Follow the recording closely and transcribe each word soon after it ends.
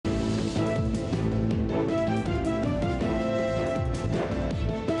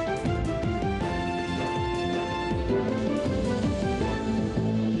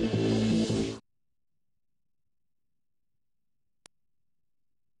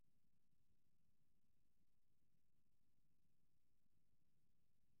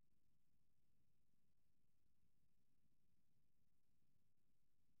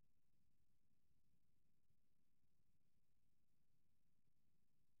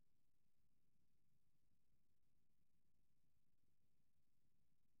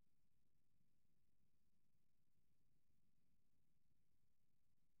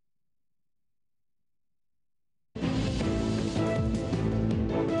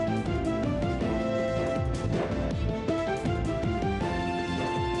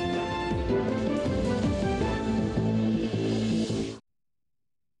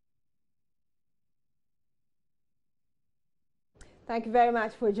Thank you very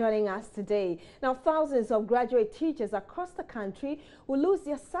much for joining us today. Now, thousands of graduate teachers across the country will lose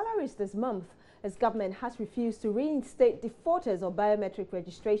their salaries this month as government has refused to reinstate defaulters of biometric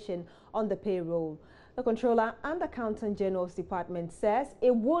registration on the payroll. The Controller and Accountant General's Department says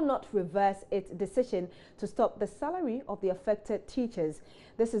it will not reverse its decision to stop the salary of the affected teachers.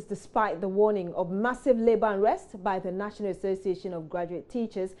 This is despite the warning of massive labor unrest by the National Association of Graduate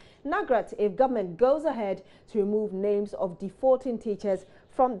Teachers, NAGRAT, if government goes ahead to remove names of defaulting teachers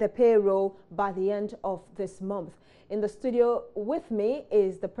from the payroll by the end of this month. In the studio with me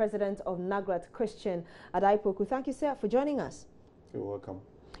is the President of NAGRAT, Christian Adaipoku. Thank you, sir, for joining us. You're welcome.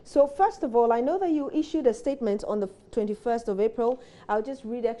 So first of all, I know that you issued a statement on the 21st of April. I'll just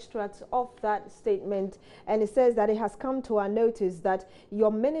read extracts of that statement. And it says that it has come to our notice that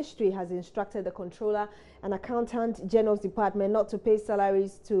your ministry has instructed the Controller and Accountant General's Department not to pay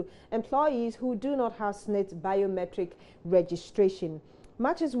salaries to employees who do not have SNIT biometric registration.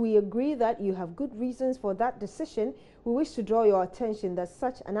 Much as we agree that you have good reasons for that decision, we wish to draw your attention that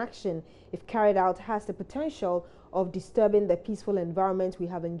such an action, if carried out, has the potential of disturbing the peaceful environment we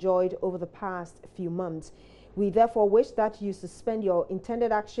have enjoyed over the past few months. We therefore wish that you suspend your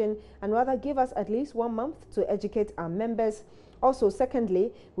intended action and rather give us at least 1 month to educate our members. Also,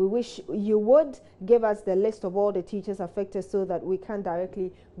 secondly, we wish you would give us the list of all the teachers affected so that we can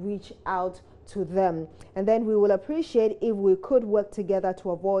directly reach out to them. And then we will appreciate if we could work together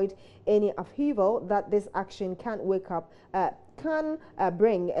to avoid any upheaval that this action can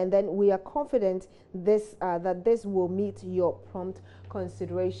bring, and then we are confident that this will meet your prompt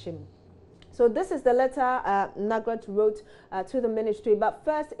consideration. So this is the letter NAGRAT wrote to the ministry. But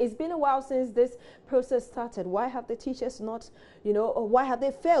first, it's been a while since this process started. Why have the teachers not, or why have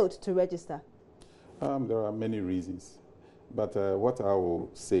they failed to register? There are many reasons. But what I will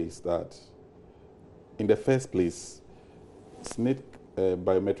say is that in the first place, SNIT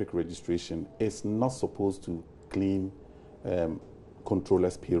biometric registration is not supposed to clean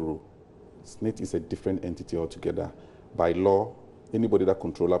controller's payroll. SNIT is a different entity altogether. By law, anybody that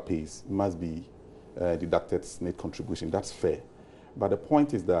controller pays must be deducted SNIT contribution. That's fair. But the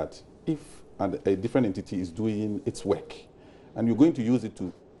point is that if a different entity is doing its work and you're going to use it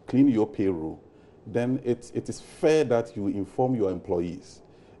to clean your payroll, then it is fair that you inform your employees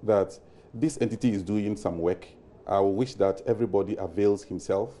that this entity is doing some work. I wish that everybody avails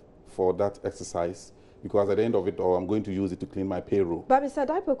himself for that exercise, because at the end of it all, I'm going to use it to clean my payroll. But Mr.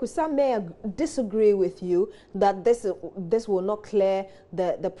 Adaipoku, some may disagree with you that this will not clear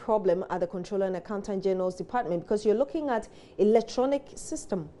the problem at the Controller and Accountant General's Department, because you're looking at electronic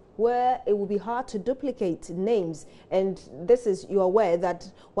system where it will be hard to duplicate names. And this is, you're aware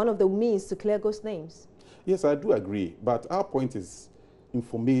that one of the means to clear those names. Yes, I do agree. But our point is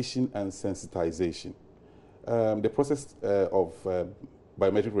information and sensitization. The process of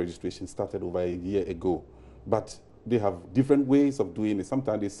biometric registration started over a year ago, but they have different ways of doing it.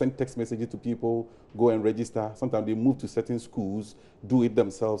 Sometimes they send text messages to people, go and register. Sometimes they move to certain schools, do it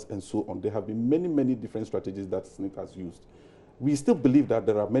themselves, and so on. There have been many, many different strategies that SNIT has used. We still believe that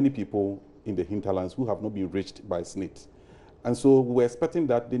there are many people in the hinterlands who have not been reached by SNIT. And so we're expecting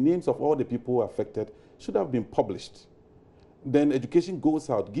that the names of all the people affected should have been published. Then education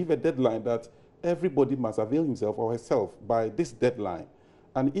goes out, give a deadline that everybody must avail himself or herself by this deadline.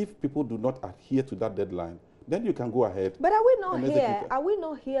 And if people do not adhere to that deadline, then you can go ahead. But are we not here? Are we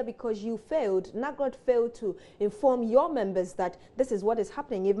not here because you failed? NAGRAT failed to inform your members that this is what is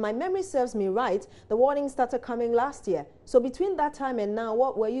happening. If my memory serves me right, the warning started coming last year. So between that time and now,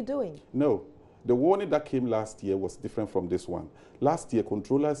 what were you doing? No, the warning that came last year was different from this one. Last year,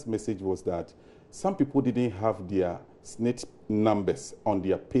 Controller's message was that some people didn't have their SNIT numbers on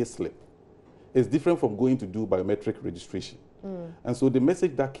their pay slip. It's different from going to do biometric registration. And so the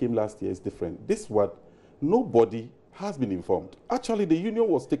message that came last year is different. This one, nobody has been informed. Actually, the union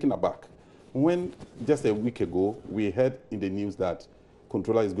was taken aback when just a week ago we heard in the news that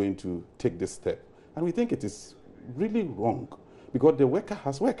Controller is going to take this step. And we think it is really wrong because the worker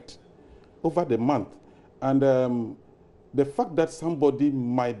has worked over the month. And the fact that somebody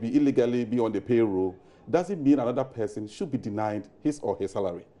might be illegally be on the payroll doesn't mean another person should be denied his or her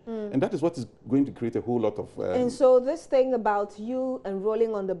salary. And that is what is going to create a whole lot of... and so this thing about you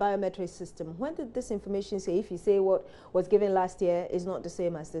enrolling on the biometric system, when did this information say, if you say what was given last year is not the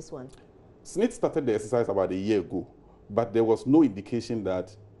same as this one? SNIT started the exercise about a year ago, but there was no indication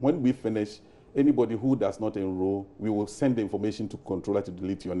that when we finish, anybody who does not enroll, we will send the information to Controller to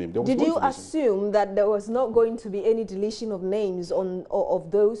delete your name. Did you assume that there was not going to be any deletion of names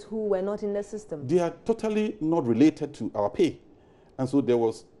of those who were not in the system? They are totally not related to our pay. And so there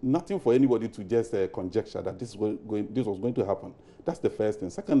was nothing for anybody to just conjecture that this was going to happen. That's the first thing.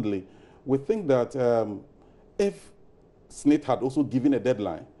 Secondly, we think that if SNIT had also given a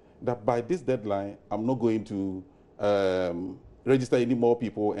deadline, that by this deadline, I'm not going to register any more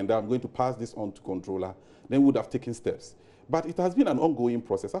people and I'm going to pass this on to controller, then we would have taken steps. But it has been an ongoing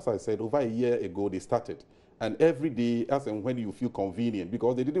process. As I said, over a year ago, they started. And every day, as and when you feel convenient,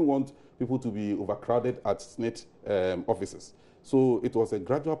 because they didn't want people to be overcrowded at SNIT offices. So it was a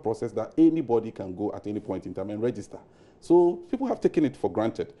gradual process that anybody can go at any point in time and register. So people have taken it for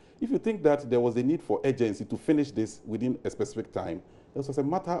granted. If you think that there was a need for urgency to finish this within a specific time, it was a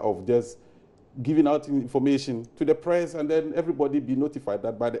matter of just giving out information to the press and then everybody be notified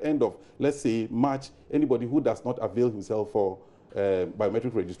that by the end of, let's say, March, anybody who does not avail himself for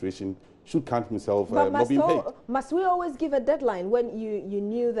biometric registration should count himself not being paid. Must we always give a deadline when you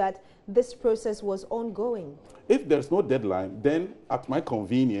knew that this process was ongoing? If there's no deadline, then at my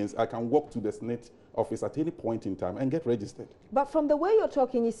convenience, I can walk to the SNIT office at any point in time and get registered. But from the way you're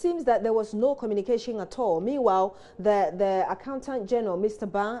talking, it seems that there was no communication at all. Meanwhile, the Accountant General, Mr.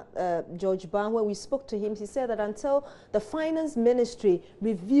 George Ban, when we spoke to him, he said that until the Finance Ministry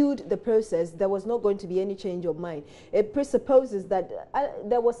reviewed the process, there was not going to be any change of mind. It presupposes that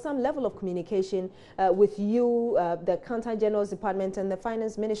there was some level of communication with you, the Accountant General's Department and the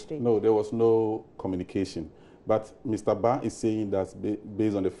Finance Ministry. No, there was no communication. But Mr. Ba is saying that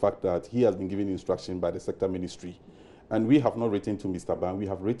based on the fact that he has been given instruction by the sector ministry. And we have not written to Mr. Ba, we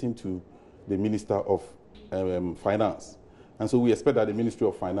have written to the Minister of Finance. And so we expect that the Ministry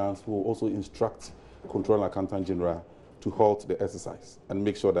of Finance will also instruct Controller and Accountant General to halt the exercise and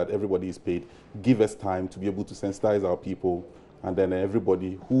make sure that everybody is paid, give us time to be able to sensitize our people, and then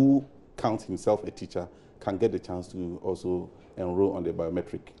everybody who counts himself a teacher can get the chance to also enroll on the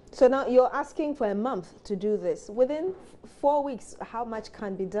biometric. So now you're asking for a month to do this. Within 4 weeks, how much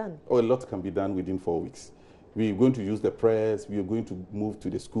can be done? Oh, a lot can be done within 4 weeks. We're going to use the press, we are going to move to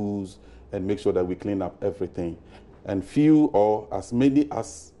the schools and make sure that we clean up everything. And few or as many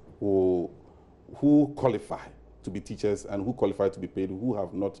as who qualify to be teachers and who qualify to be paid, who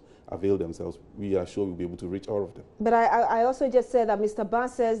have not availed themselves, we are sure we'll be able to reach all of them. But I also just said that Mr. Barr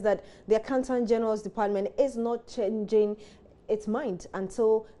says that the Accountant General's Department is not changing its mind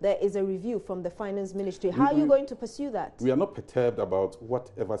until there is a review from the Finance Ministry. How are you going to pursue that? We are not perturbed about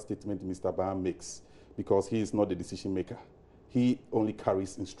whatever statement Mr. Barr makes because he is not the decision maker. He only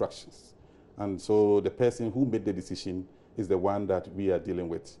carries instructions. And so the person who made the decision is the one that we are dealing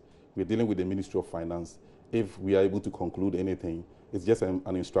with. We're dealing with the Ministry of Finance. If we are able to conclude anything, it's just an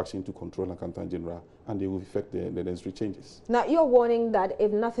instruction to Controller and Accountant General, and they will effect the necessary changes. Now, you're warning that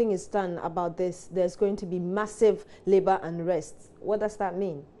if nothing is done about this, there's going to be massive labor unrest. What does that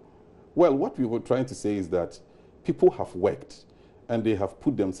mean? Well, what we were trying to say is that people have worked, and they have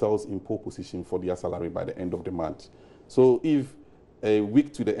put themselves in pole position for their salary by the end of the month. So if a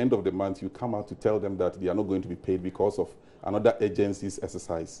week to the end of the month, you come out to tell them that they are not going to be paid because of another agency's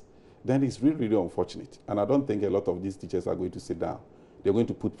exercise, then it's really, really unfortunate. And I don't think a lot of these teachers are going to sit down. They're going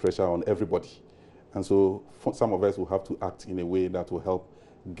to put pressure on everybody. And so some of us will have to act in a way that will help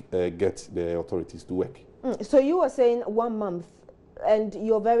get the authorities to work. So you were saying 1 month, and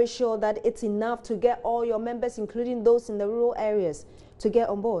you're very sure that it's enough to get all your members, including those in the rural areas, to get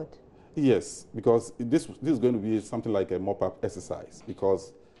on board? Yes, because this is going to be something like a mop-up exercise,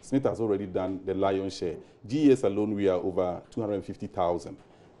 because SNIT has already done the lion's share. GES alone, we are over 250,000.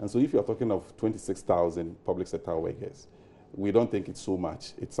 And so if you're talking of 26,000 public sector workers, we don't think it's so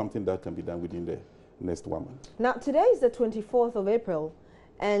much. It's something that can be done within the next 1 month. Now, today is the 24th of April,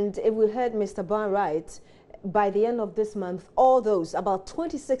 and if we heard Mr. Ban right, by the end of this month, all those, about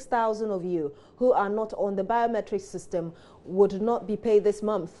 26,000 of you who are not on the biometric system would not be paid this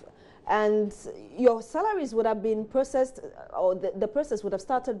month. And your salaries would have been processed, or the process would have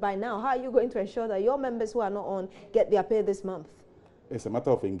started by now. How are you going to ensure that your members who are not on get their pay this month? It's a matter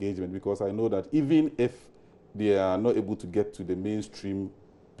of engagement, because I know that even if they are not able to get to the mainstream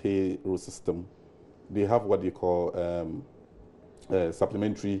payroll system, they have what they call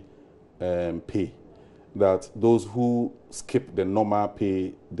supplementary pay, that those who skip the normal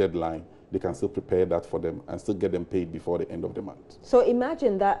pay deadline, they can still prepare that for them and still get them paid before the end of the month. So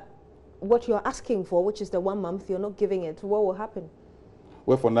imagine that what you're asking for, which is the 1 month, you're not giving it. What will happen?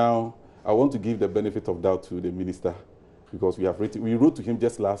 Well, for now, I want to give the benefit of doubt to the minister, because we wrote to him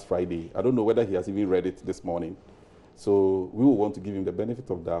just last Friday. I don't know whether he has even read it this morning. So we will want to give him the benefit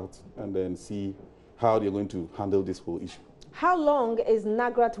of doubt and then see how they're going to handle this whole issue. How long is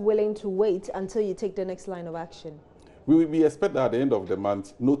NAGRAT willing to wait until you take the next line of action? We expect that at the end of the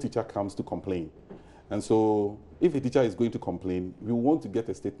month, no teacher comes to complain. And so If a teacher is going to complain, we want to get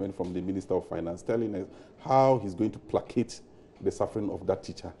a statement from the Minister of Finance telling us how he's going to placate the suffering of that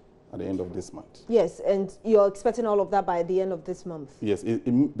teacher at the end of this month. Yes, and you're expecting all of that by the end of this month? Yes,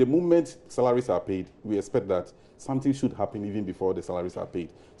 the moment salaries are paid, we expect that something should happen even before the salaries are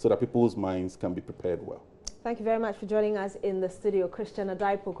paid, so that people's minds can be prepared well. Thank you very much for joining us in the studio. Christian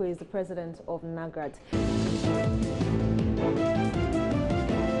Adaipoko is the president of NAGRAT.